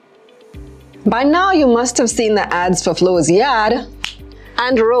By now, you must have seen the ads for Flow's Yard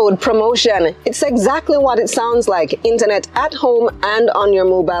and Road promotion. It's exactly what it sounds like. Internet at home and on your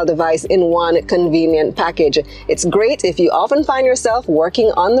mobile device in one convenient package. It's great if you often find yourself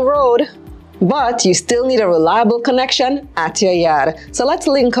working on the road, but you still need a reliable connection at your yard. So let's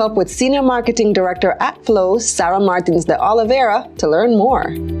link up with Senior Marketing Director at Flow, Sarah Martins de Oliveira, to learn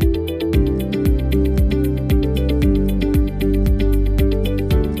more.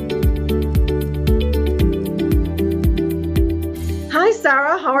 Hi,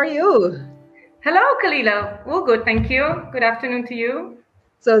 Sarah. How are you? Hello, Kalila. All good, thank you. Good afternoon to you.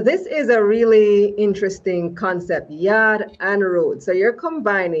 So this is a really interesting concept, yard and road. So you're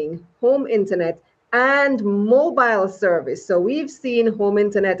combining home internet and mobile service. So we've seen home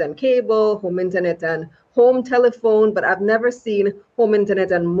internet and cable, home internet and home telephone, but I've never seen home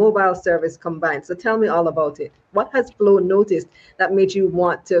internet and mobile service combined. So tell me all about it. What has Flow noticed that made you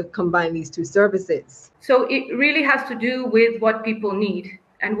want to combine these two services? So it really has to do with what people need.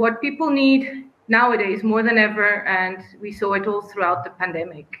 And what people need nowadays more than ever, and we saw it all throughout the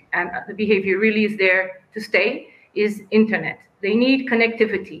pandemic, and the behavior really is there to stay, is internet. They need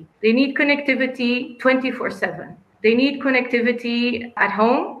connectivity. They need connectivity 24/7. They need connectivity at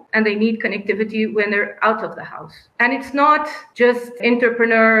home, and they need connectivity when they're out of the house. And it's not just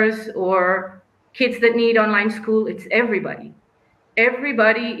entrepreneurs or kids that need online school, it's everybody.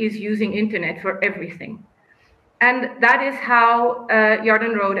 Everybody is using internet for everything. And that is how Yard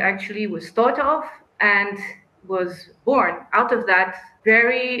and Road actually was thought of and was born out of that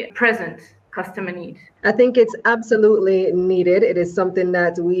very present customer need. I think it's absolutely needed. It is something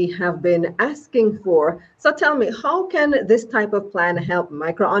that we have been asking for. So tell me, how can this type of plan help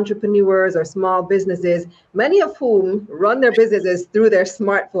micro entrepreneurs or small businesses, many of whom run their businesses through their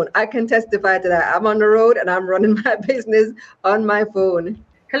smartphone? I can testify to that. I'm on the road and I'm running my business on my phone.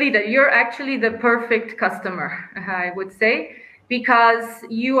 Khalida, you're actually the perfect customer, I would say, because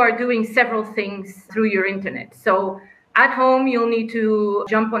you are doing several things through your internet. So at home, you'll need to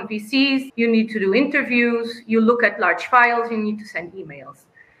jump on PCs, you need to do interviews, you look at large files, you need to send emails.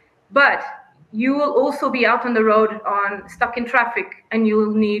 But you will also be out on the road stuck in traffic, and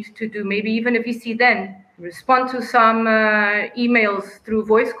you'll need to do maybe even a VC then, respond to some emails through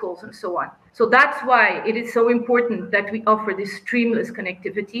voice calls and so on. So that's why it is so important that we offer this streamless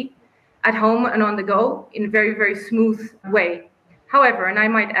connectivity at home and on the go in a very, very smooth way. However, and I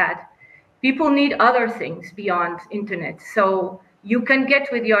might add, people need other things beyond internet. So you can get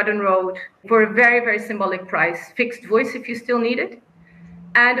with Yard and Road for a very, very symbolic price, fixed voice if you still need it,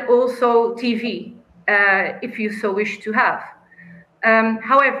 and also TV if you so wish to have.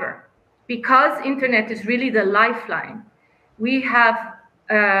 However, because internet is really the lifeline, we have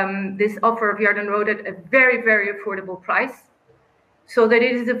this offer of Yard and Road at a very, very affordable price so that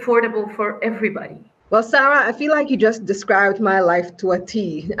it is affordable for everybody. Well, Sarah, I feel like you just described my life to a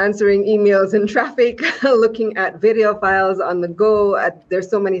T, answering emails in traffic, looking at video files on the go. There's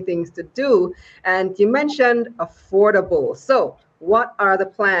so many things to do. And you mentioned affordable. So what are the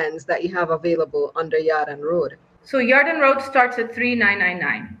plans that you have available under Yard and Road? So Yard and Road starts at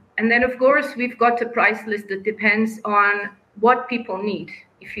 $3,999. And then, of course, we've got a price list that depends on what people need.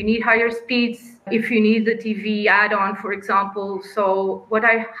 If you need higher speeds, if you need the TV add-on, for example. So what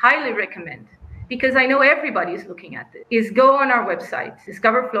I highly recommend, because I know everybody is looking at it, is go on our website,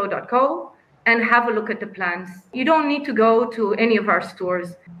 discoverflow.co, and have a look at the plans. You don't need to go to any of our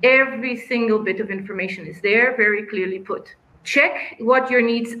stores. Every single bit of information is there, very clearly put. Check what your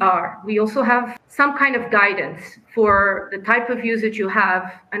needs are. We also have some kind of guidance for the type of usage you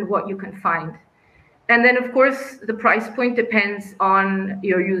have and what you can find. And then, of course, the price point depends on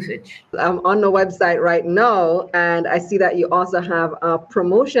your usage. I'm on the website right now, and I see that you also have a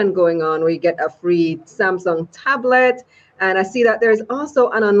promotion going on where you get a free Samsung tablet. And I see that there's also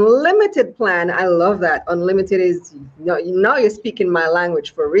an unlimited plan. I love that. Unlimited is, now you're speaking my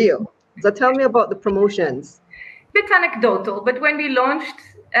language for real. So tell me about the promotions. Bit anecdotal, but when we launched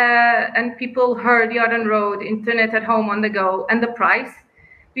and people heard Yard and Road, internet at home on the go, and the price,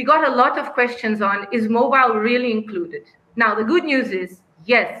 we got a lot of questions on, is mobile really included? Now, the good news is,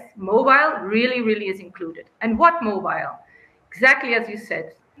 yes, mobile really, really is included. And what mobile? Exactly as you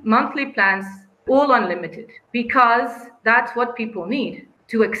said, monthly plans, all unlimited, because that's what people need.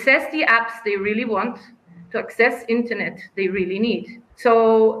 To access the apps they really want, to access internet they really need.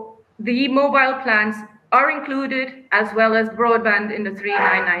 So the mobile plans are included as well as broadband in the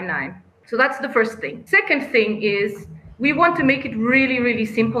 $3,999. So that's the first thing. Second thing is, we want to make it really, really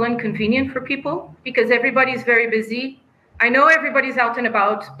simple and convenient for people because everybody is very busy. I know everybody's out and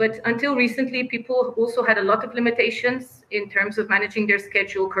about, but until recently, people also had a lot of limitations in terms of managing their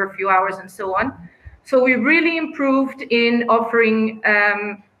schedule, curfew hours, and so on. So we really improved in offering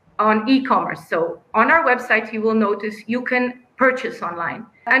on e-commerce. So on our website, you will notice you can purchase online.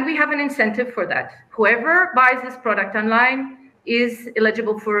 And we have an incentive for that. Whoever buys this product online is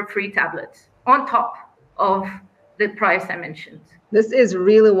eligible for a free tablet on top of the price I mentioned. This is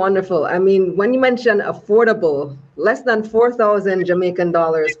really wonderful. I mean, when you mention affordable, less than 4,000 Jamaican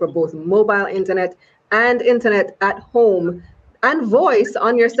dollars for both mobile internet and internet at home and voice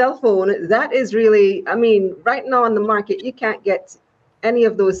on your cell phone, that is really, I mean, right now on the market, you can't get any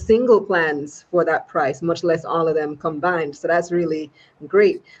of those single plans for that price, much less all of them combined. So that's really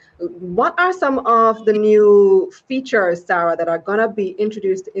great. What are some of the new features, Sarah, that are going to be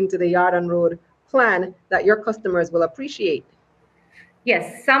introduced into the Yard and Road plan that your customers will appreciate?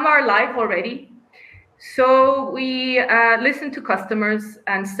 Yes, some are live already. So we listen to customers,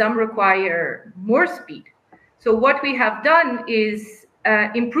 and some require more speed. So what we have done is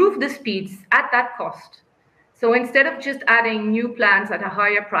improve the speeds at that cost. So instead of just adding new plans at a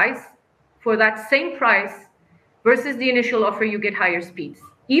higher price, for that same price versus the initial offer, you get higher speeds.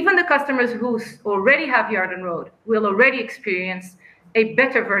 Even the customers who already have Yard and Road will already experience a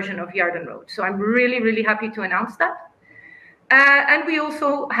better version of Yard and Road. So I'm really, really happy to announce that. And we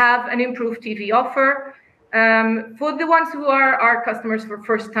also have an improved TV offer. For the ones who are our customers for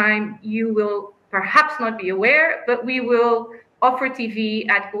first time, you will perhaps not be aware, but we will offer TV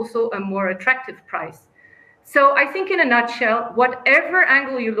at also a more attractive price. So I think in a nutshell, whatever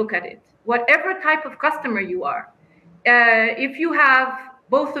angle you look at it, whatever type of customer you are, if you have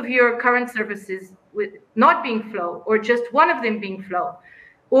both of your current services with not being Flow, or just one of them being Flow,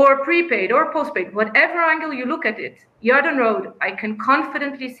 or prepaid or postpaid, whatever angle you look at it, Yard and Road, I can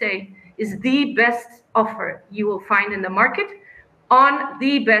confidently say, is the best offer you will find in the market on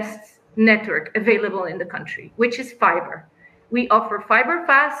the best network available in the country, which is fiber. We offer fiber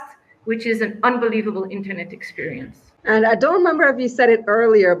fast, which is an unbelievable internet experience. And I don't remember if you said it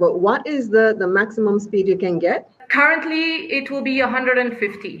earlier, but what is the maximum speed you can get? Currently, it will be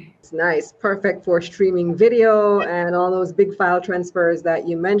 150. It's nice, perfect for streaming video and all those big file transfers that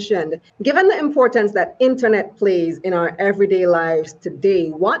you mentioned. Given the importance that internet plays in our everyday lives today,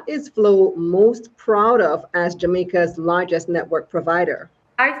 what is Flow most proud of as Jamaica's largest network provider?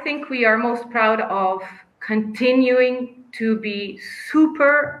 I think we are most proud of continuing to be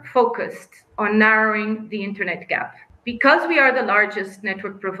super focused on narrowing the internet gap. Because we are the largest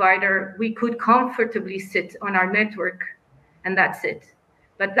network provider, we could comfortably sit on our network and that's it.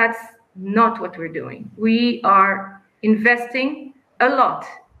 But that's not what we're doing. We are investing a lot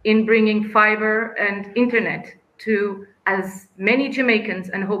in bringing fiber and internet to as many Jamaicans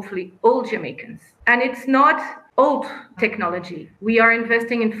and hopefully all Jamaicans. And it's not old technology. We are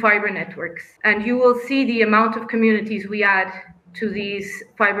investing in fiber networks, and you will see the amount of communities we add to these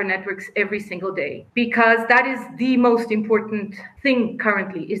fiber networks every single day, because that is the most important thing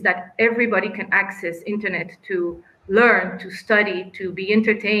currently, is that everybody can access internet to learn, to study, to be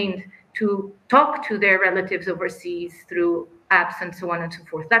entertained, to talk to their relatives overseas through apps and so on and so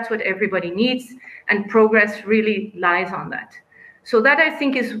forth. That's what everybody needs, and progress really lies on that. So that, I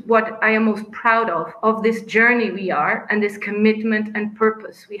think, is what I am most proud of this journey we are, and this commitment and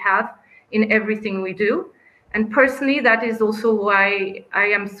purpose we have in everything we do. And personally, that is also why I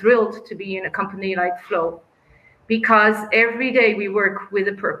am thrilled to be in a company like Flow, because every day we work with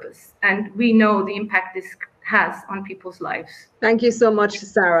a purpose and we know the impact this has on people's lives. Thank you so much,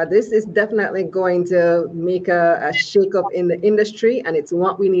 Sarah. This is definitely going to make a shake-up in the industry, and it's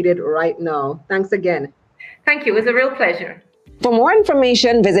what we needed right now. Thanks again. Thank you. It was a real pleasure. For more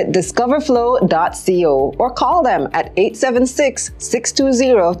information, visit discoverflow.co or call them at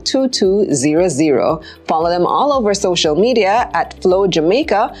 876-620-2200. Follow them all over social media at Flow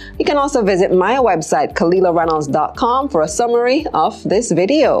Jamaica. You can also visit my website, KalilaReynolds.com, for a summary of this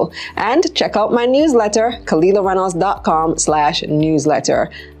video. And check out my newsletter, KalilaReynolds.com/newsletter.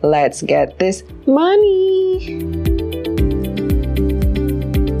 Let's get this money.